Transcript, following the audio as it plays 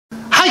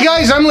Hey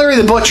guys, I'm Larry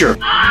the Butcher.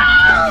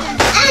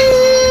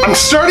 I'm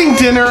starting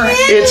dinner.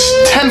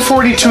 It's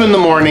 10:42 in the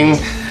morning.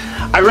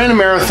 I ran a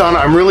marathon.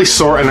 I'm really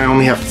sore and I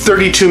only have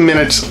 32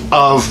 minutes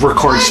of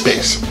record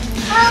space.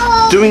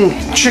 Doing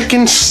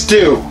chicken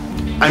stew.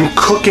 I'm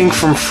cooking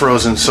from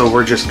frozen, so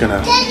we're just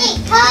gonna...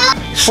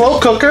 Slow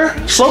cooker?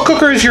 Slow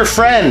cooker is your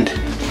friend.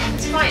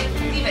 It's fine.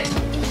 Leave it.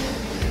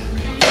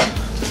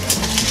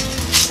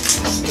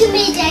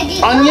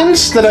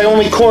 Onions that I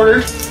only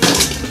quartered,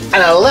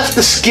 and I left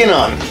the skin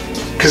on,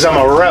 because I'm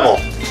a rebel.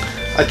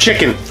 A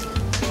chicken.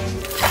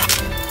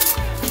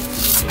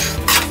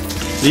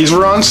 These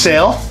were on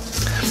sale.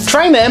 I'm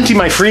trying to empty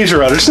my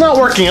freezer out. It's not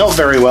working out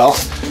very well.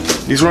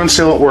 These were on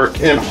sale at work,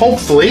 and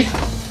hopefully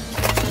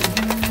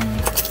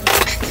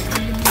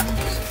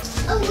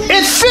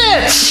it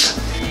fits!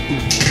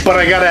 But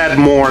I gotta add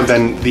more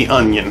than the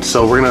onion,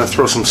 so we're gonna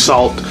throw some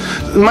salt.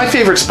 My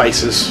favorite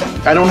spices.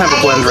 I don't have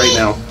a blend right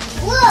now.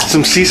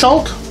 Some sea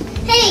salt.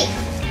 Hey,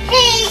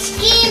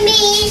 excuse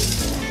me.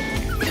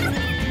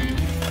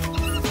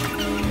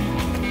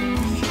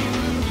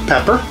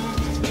 Pepper.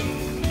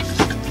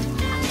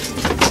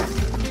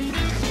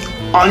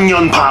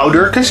 Onion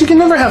powder, because you can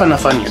never have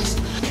enough onion.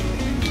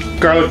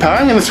 Garlic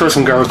powder. I'm gonna throw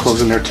some garlic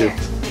cloves in there too.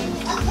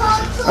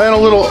 And a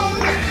little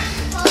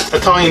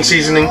Italian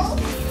seasoning.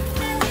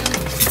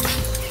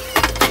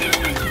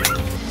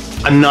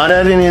 I'm not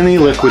adding any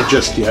liquid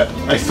just yet.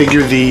 I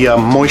figure the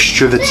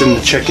moisture that's in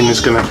the chicken is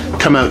gonna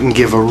come out and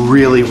give a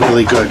really,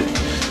 really good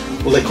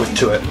liquid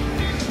to it.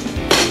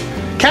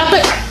 Cap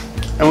it,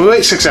 and we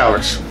wait 6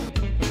 hours.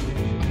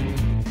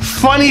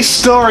 Funny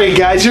story,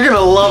 guys. You're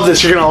gonna love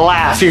this. You're gonna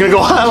laugh. You're gonna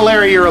go, "Oh,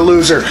 Larry, you're a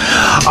loser."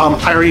 I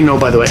already know,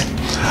 by the way.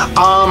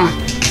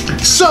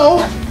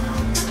 So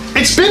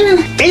it's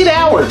been 8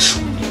 hours.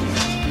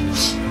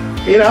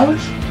 8 hours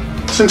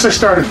since I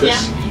started this.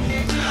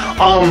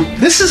 Yeah.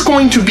 This is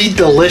going to be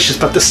delicious,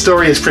 but the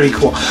story is pretty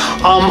cool.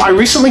 I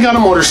recently got a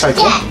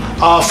motorcycle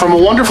from a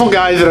wonderful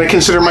guy that I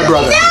consider my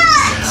brother.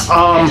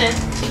 Come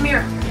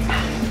here.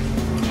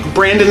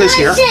 Brandon is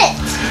here.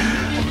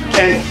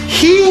 And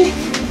he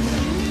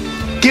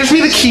gives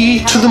me the key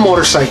to the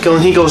motorcycle,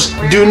 and he goes,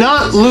 "Do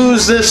not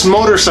lose this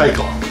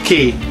motorcycle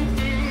key.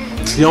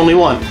 It's the only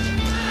one."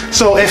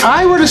 So if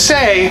I were to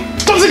say,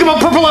 "Don't think about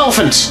purple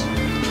elephants,"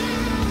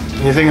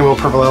 you're thinking about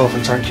purple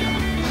elephants, aren't you?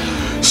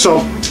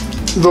 So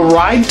the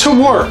ride to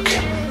work,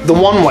 the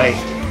one-way,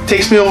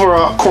 takes me over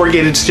a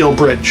corrugated steel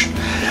bridge.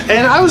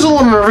 And I was a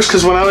little nervous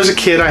because when I was a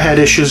kid I had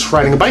issues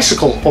riding a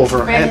bicycle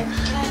over, and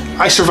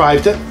I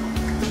survived it.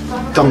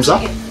 Thumbs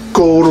up.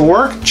 Go to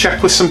work,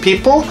 check with some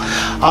people.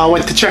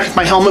 Went to check if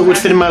my helmet would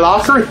fit in my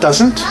locker. It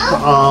doesn't.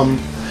 And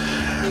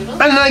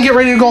then I get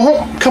ready to go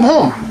home, come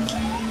home.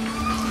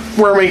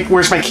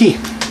 Where's my key?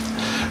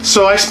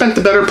 So I spent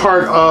the better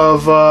part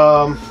of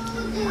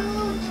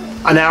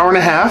an hour and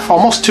a half,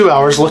 almost 2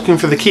 hours, looking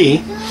for the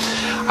key.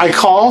 I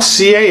call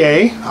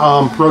CAA,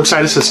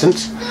 roadside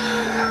assistance,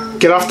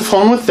 get off the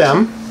phone with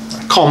them,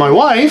 call my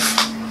wife.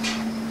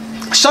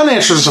 Son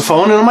answers the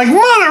phone, and I'm like,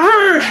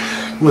 "Mother!"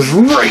 It was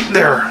right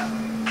there.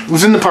 It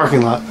was in the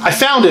parking lot. I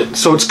found it,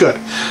 so it's good.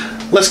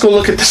 Let's go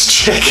look at this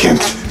chicken.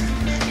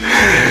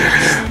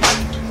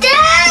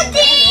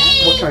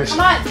 Daddy! What can I say?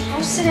 Come on.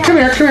 Go sit down.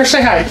 Come here,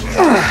 say hi.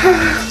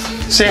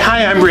 Say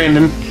hi, I'm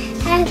Brandon.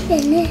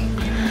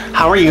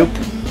 How are you?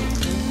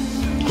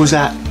 Who's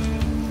that?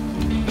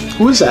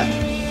 Who is that?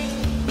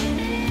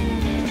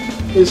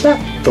 Is that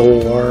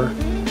Thor?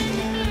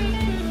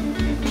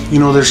 You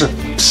know, there's a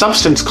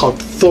substance called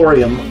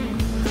thorium.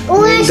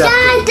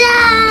 Upside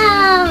down!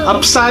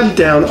 Upside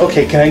down.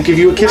 Okay, can I give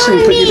you a kiss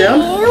and put you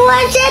down?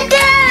 Upside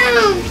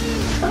down!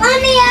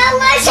 Mommy,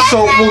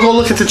 So we'll go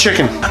look at the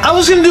chicken. I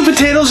was gonna do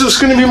potatoes. It was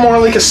gonna be more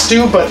like a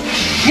stew, but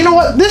you know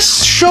what?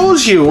 This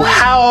shows you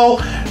how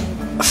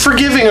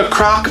forgiving a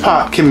crock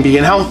pot can be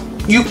and how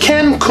you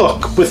can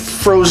cook with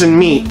frozen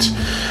meat.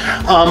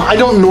 I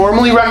don't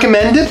normally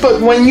recommend it,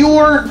 but when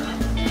you're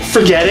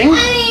forgetting,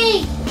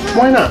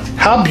 why not?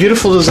 How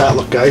beautiful does that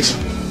look, guys?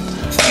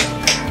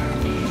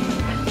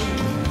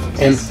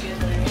 And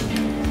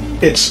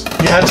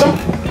you had some?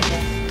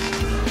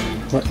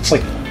 It's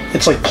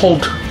like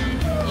pulled.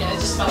 Yeah, it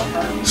just fell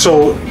apart.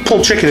 So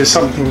pulled chicken is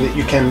something that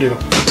you can do.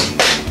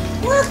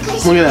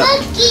 Look at that.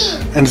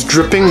 And it's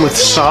dripping with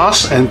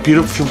sauce and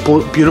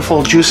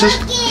beautiful juices.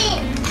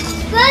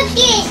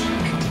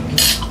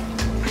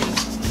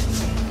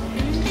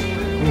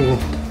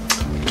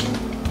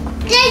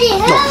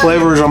 The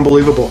flavor is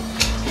unbelievable.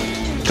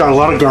 Got a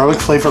lot of garlic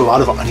flavor, a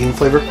lot of onion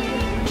flavor.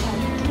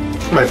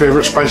 My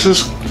favorite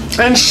spices.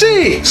 And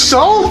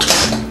salt!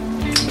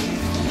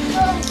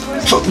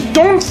 So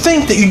don't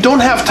think that you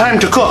don't have time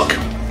to cook,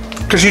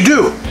 because you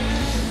do.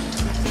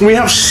 We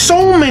have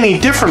so many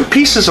different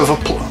pieces of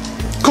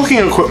cooking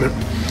equipment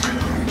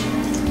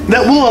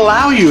that will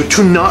allow you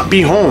to not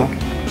be home.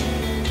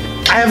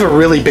 I have a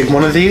really big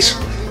one of these.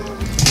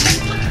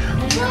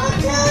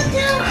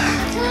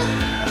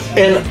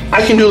 And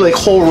I can do like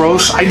whole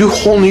roast. I do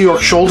whole New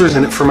York shoulders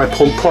in it for my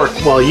pulled pork.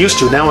 Well, I used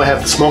to. Now I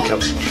have the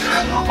smokehouse.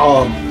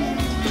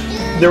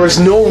 There is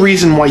no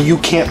reason why you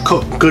can't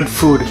cook good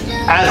food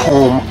at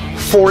home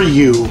for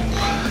you.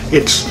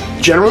 It's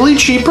generally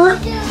cheaper.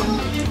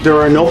 There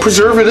are no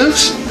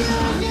preservatives.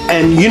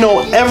 And you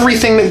know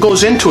everything that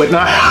goes into it. And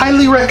I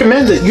highly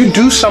recommend that you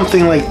do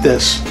something like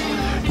this.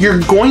 You're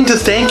going to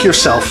thank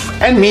yourself,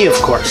 and me of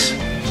course.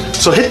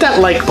 So hit that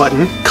like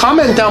button,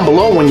 comment down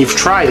below when you've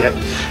tried it,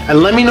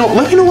 and let me know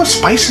what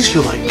spices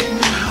you like.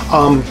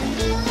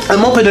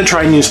 I'm open to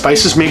trying new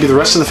spices. Maybe the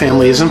rest of the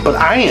family isn't, but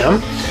I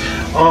am.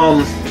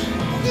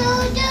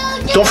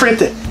 Don't forget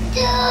to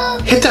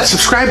hit that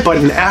subscribe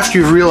button after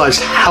you've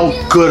realized how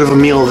good of a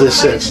meal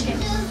this is.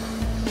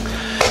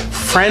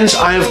 Friends,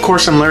 I of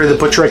course am Larry the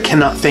Butcher. I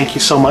cannot thank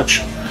you so much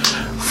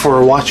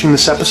for watching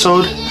this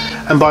episode.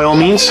 And by all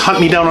means, hunt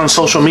me down on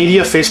social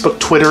media: Facebook,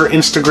 Twitter,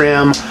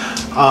 Instagram,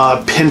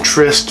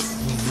 Pinterest,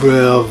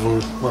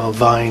 well,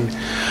 Vine.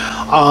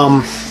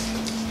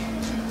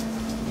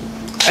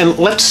 And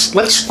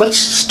let's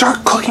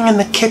start cooking in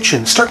the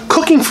kitchen. Start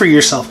cooking for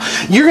yourself.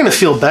 You're gonna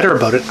feel better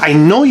about it. I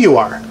know you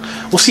are.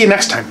 We'll see you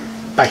next time.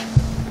 Bye.